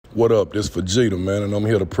What up? This Fajeeta, man, and I'm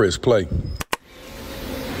here to press play. Hey,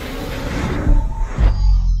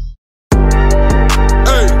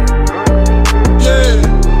 yeah.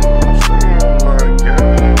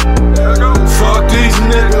 Fuck these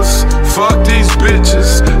niggas, fuck these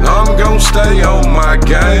bitches. I'm gon' stay on my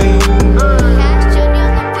game.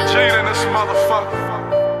 Fajeeta in this motherfucker.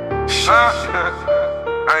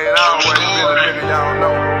 I ain't always been a nigga, y'all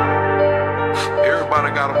know.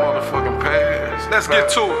 Everybody got a motherfucking past. Let's get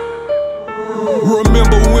to it.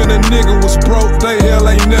 Remember when a nigga was broke, they hell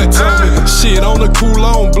ain't nothing to me. Shit, on the cool,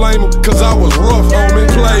 I don't blame him, cause I was rough, homie.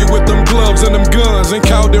 Played with them gloves and them guns and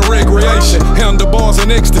called it recreation. Handlebars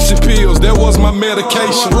and ecstasy pills, that was my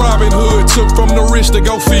medication. Robin Hood took from the rich to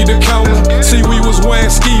go feed the corner. See, we was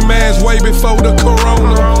wearing ski masks way before the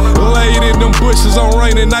corona. Laid in them bushes on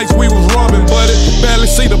rainy nights, we was robbing, buddy. Barely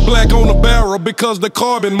see the black on the barrel because the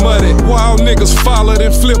carbon muddy. Wild niggas followed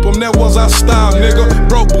and flip them, that was our style, nigga.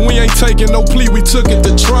 Broke, but we ain't taking no plea, we took it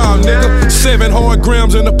to trial, nigga. 7 hard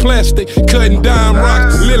grams in the plastic, cutting dime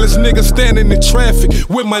rock. Littlest nigga standing in traffic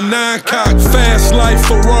with my 9-cock. Fast life,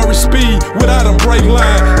 Ferrari speed without a brake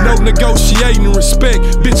line. No negotiating respect,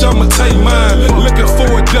 bitch, I'ma take mine. Looking for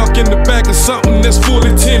a duck in the back of something that's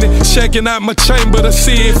fully tinted. Checking out my chamber to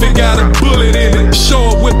see if it got a bullet in it.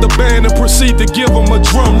 Show up with the band and proceed to give them a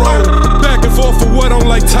drum roll. Back and forth for what I'm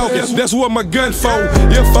like talking, that's what my gun for.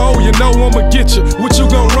 If I owe you, know I'ma get you, what you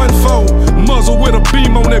gon' run for? Muzzle with a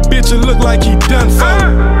beam on that bitch and look like he done for.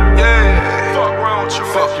 Yeah, fuck wrong with you.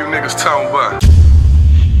 Fuck you niggas talking about.